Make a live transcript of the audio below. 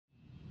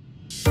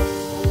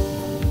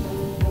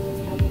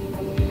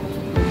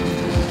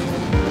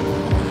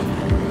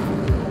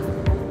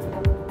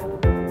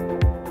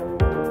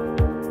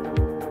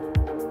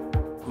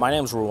My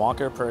name is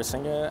Ruwanka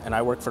Purasinghe, and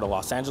I work for the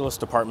Los Angeles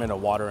Department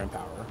of Water and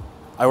Power.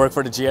 I work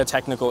for the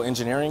Geotechnical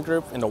Engineering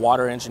Group in the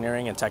Water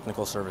Engineering and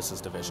Technical Services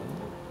Division.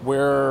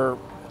 We're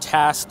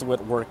tasked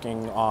with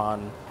working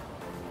on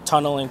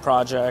tunneling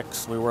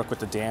projects, we work with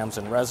the dams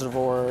and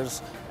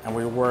reservoirs, and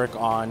we work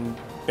on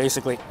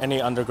basically any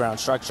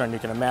underground structure. And you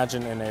can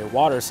imagine in a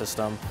water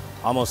system,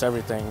 almost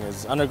everything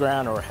is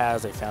underground or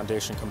has a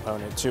foundation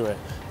component to it,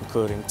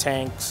 including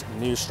tanks,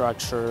 new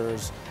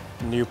structures,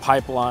 new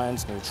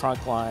pipelines, new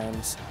trunk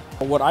lines.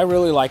 What I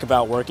really like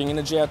about working in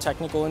the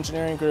Geotechnical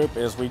Engineering Group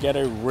is we get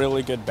a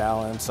really good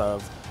balance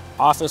of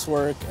office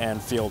work and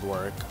field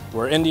work.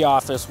 We're in the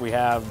office, we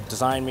have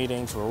design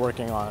meetings, we're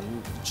working on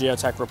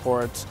geotech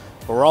reports,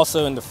 but we're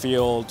also in the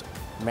field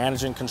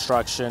managing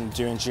construction,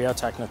 doing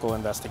geotechnical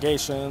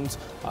investigations,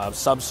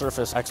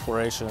 subsurface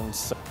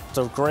explorations. It's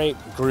a great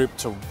group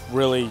to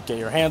really get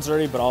your hands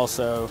dirty, but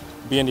also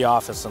be in the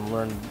office and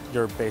learn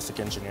your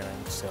basic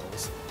engineering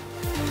skills.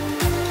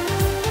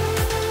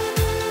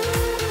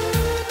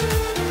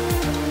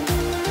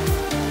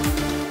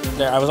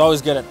 I was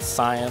always good at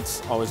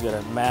science, always good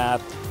at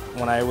math.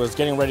 When I was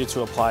getting ready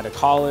to apply to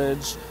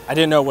college, I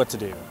didn't know what to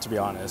do, to be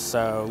honest.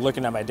 So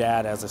looking at my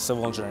dad as a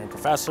civil engineering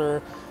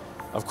professor,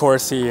 of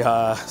course he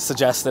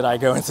suggested I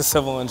go into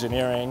civil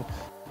engineering.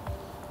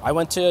 I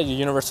went to the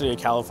University of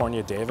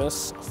California,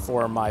 Davis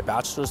for my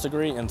bachelor's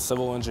degree in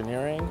civil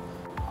engineering.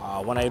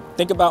 When I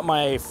think about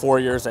my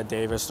 4 years at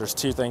Davis, there's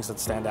two things that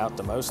stand out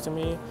the most to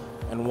me.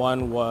 And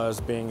one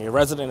was being a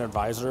resident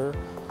advisor.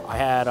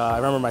 I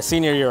remember my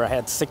senior year, I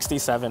had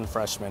 67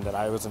 freshmen that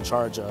I was in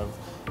charge of.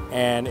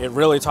 And it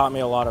really taught me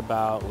a lot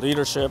about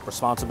leadership,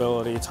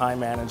 responsibility, time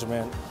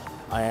management.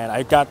 And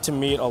I got to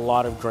meet a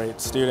lot of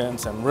great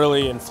students and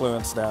really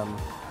influence them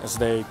as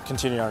they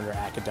continue on their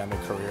academic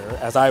career,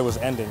 as I was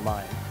ending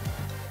mine.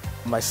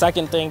 My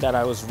second thing that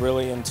I was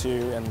really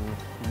into and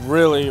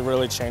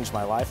really changed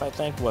my life, I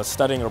think, was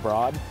studying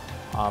abroad.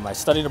 I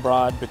studied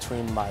abroad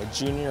between my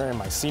junior and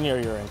my senior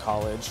year in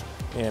college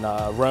in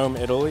Rome,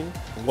 Italy.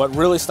 What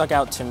really stuck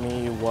out to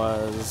me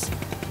was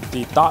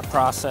the thought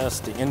process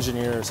the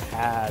engineers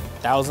had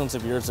thousands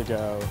of years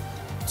ago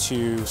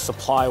to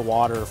supply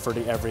water for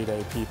the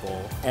everyday people.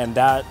 And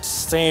that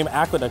same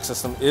aqueduct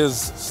system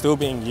is still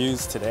being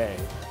used today.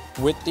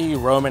 With the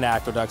Roman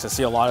aqueducts, I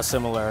see a lot of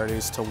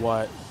similarities to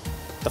what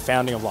the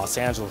founding of Los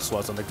Angeles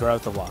was and the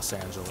growth of Los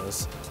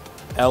Angeles.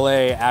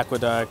 LA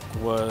aqueduct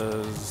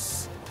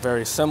was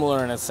very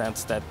similar in a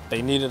sense that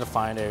they needed to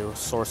find a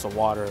source of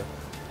water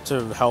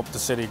to help the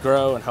city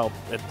grow and help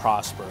it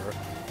prosper.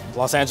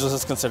 Los Angeles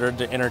is considered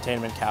the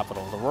entertainment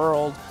capital of the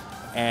world,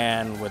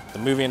 and with the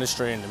movie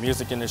industry and the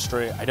music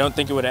industry, I don't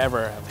think it would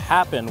ever have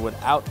happened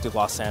without the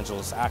Los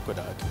Angeles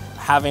aqueduct.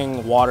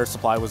 Having water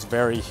supply was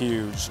very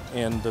huge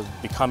in the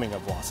becoming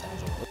of Los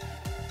Angeles.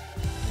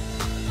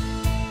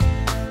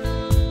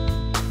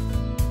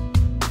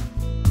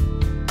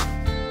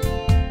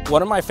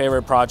 One of my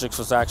favorite projects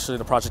was actually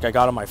the project I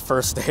got on my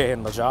first day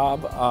in the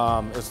job.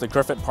 It's the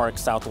Griffin Park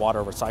South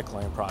Water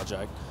Recycling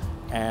Project.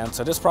 And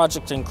so this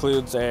project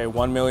includes a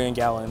 1 million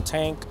gallon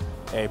tank,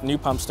 a new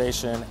pump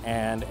station,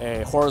 and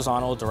a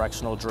horizontal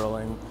directional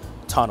drilling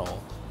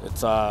tunnel.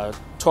 It's a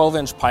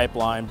 12-inch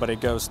pipeline, but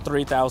it goes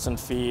 3,000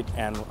 feet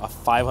and a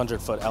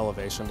 500-foot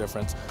elevation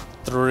difference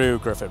through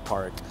Griffin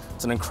Park.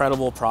 It's an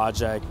incredible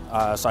project.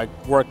 So I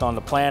worked on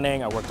the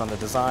planning, I worked on the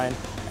design,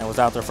 and was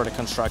out there for the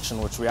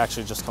construction, which we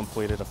actually just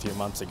completed a few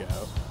months ago.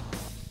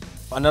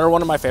 Another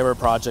one of my favorite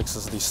projects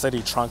is the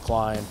City Trunk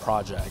Line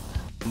project.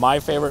 My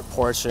favorite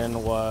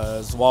portion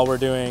was while we're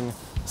doing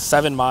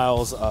 7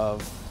 miles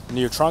of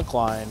new trunk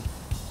line,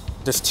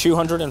 this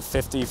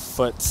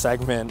 250-foot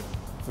segment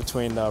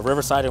between the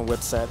Riverside and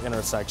Whitsett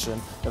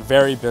intersection, a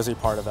very busy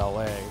part of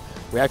LA.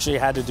 We actually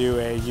had to do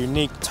a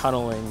unique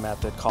tunneling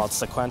method called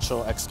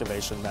sequential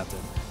excavation method.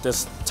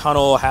 This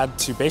tunnel had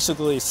to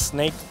basically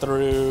snake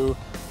through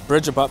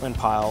bridge abutment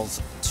piles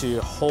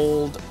to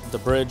hold the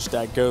bridge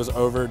that goes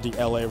over the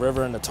LA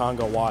River and the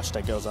Tonga Wash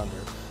that goes under.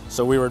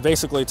 So we were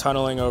basically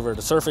tunneling over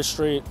the surface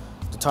street,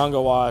 the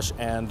Tonga Wash,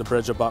 and the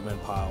bridge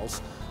abutment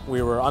piles.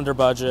 We were under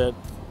budget,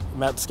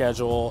 met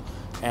schedule,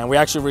 and we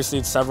actually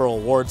received several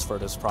awards for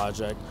this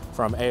project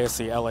from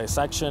A.M.ASCE LA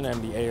section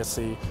and the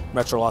A.M.ASCE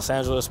Metro Los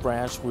Angeles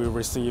branch. We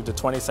received the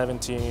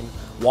 2017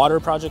 Water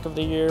Project of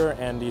the Year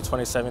and the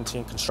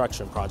 2017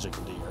 Construction Project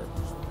of the Year.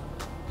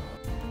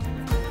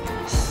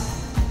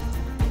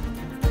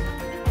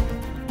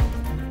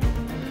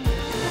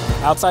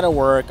 Outside of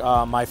work,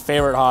 my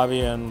favorite hobby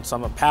and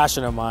some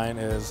passion of mine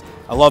is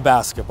I love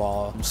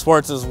basketball.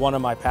 Sports is one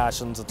of my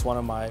passions. It's one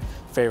of my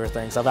favorite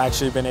things. I've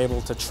actually been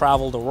able to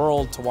travel the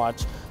world to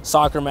watch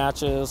soccer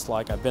matches.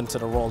 Like I've been to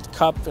the World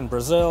Cup in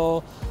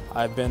Brazil.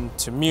 I've been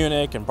to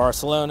Munich and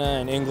Barcelona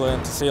and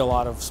England to see a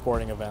lot of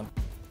sporting events.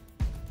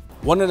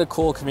 One of the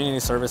cool community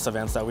service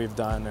events that we've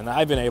done and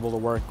I've been able to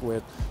work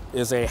with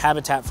is a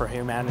Habitat for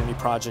Humanity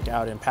project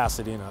out in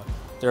Pasadena.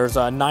 There's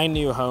 9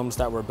 new homes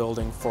that we're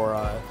building for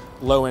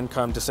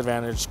low-income,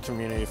 disadvantaged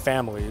community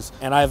families,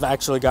 and I've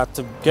actually got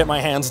to get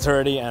my hands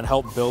dirty and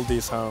help build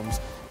these homes.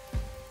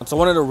 And so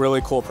one of the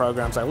really cool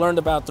programs I learned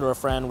about through a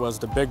friend was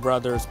the Big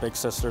Brothers, Big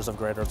Sisters of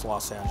Greater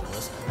Los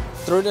Angeles.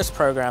 Through this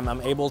program,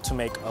 I'm able to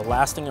make a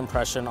lasting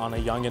impression on a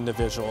young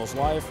individual's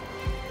life.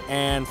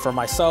 And for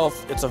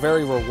myself, it's a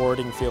very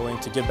rewarding feeling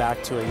to give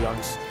back to a young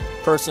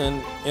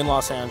person in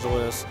Los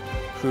Angeles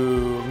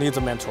who needs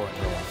a mentor in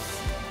their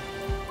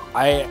life.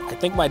 I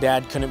think my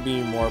dad couldn't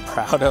be more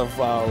proud of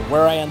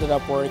where I ended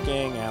up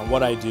working and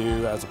what I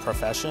do as a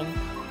profession.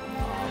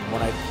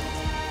 When I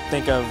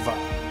think of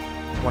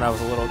when I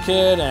was a little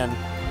kid and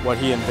what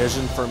he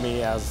envisioned for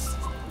me as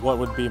what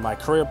would be my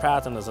career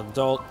path and as an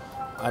adult,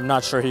 I'm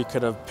not sure he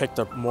could have picked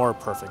a more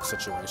perfect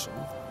situation.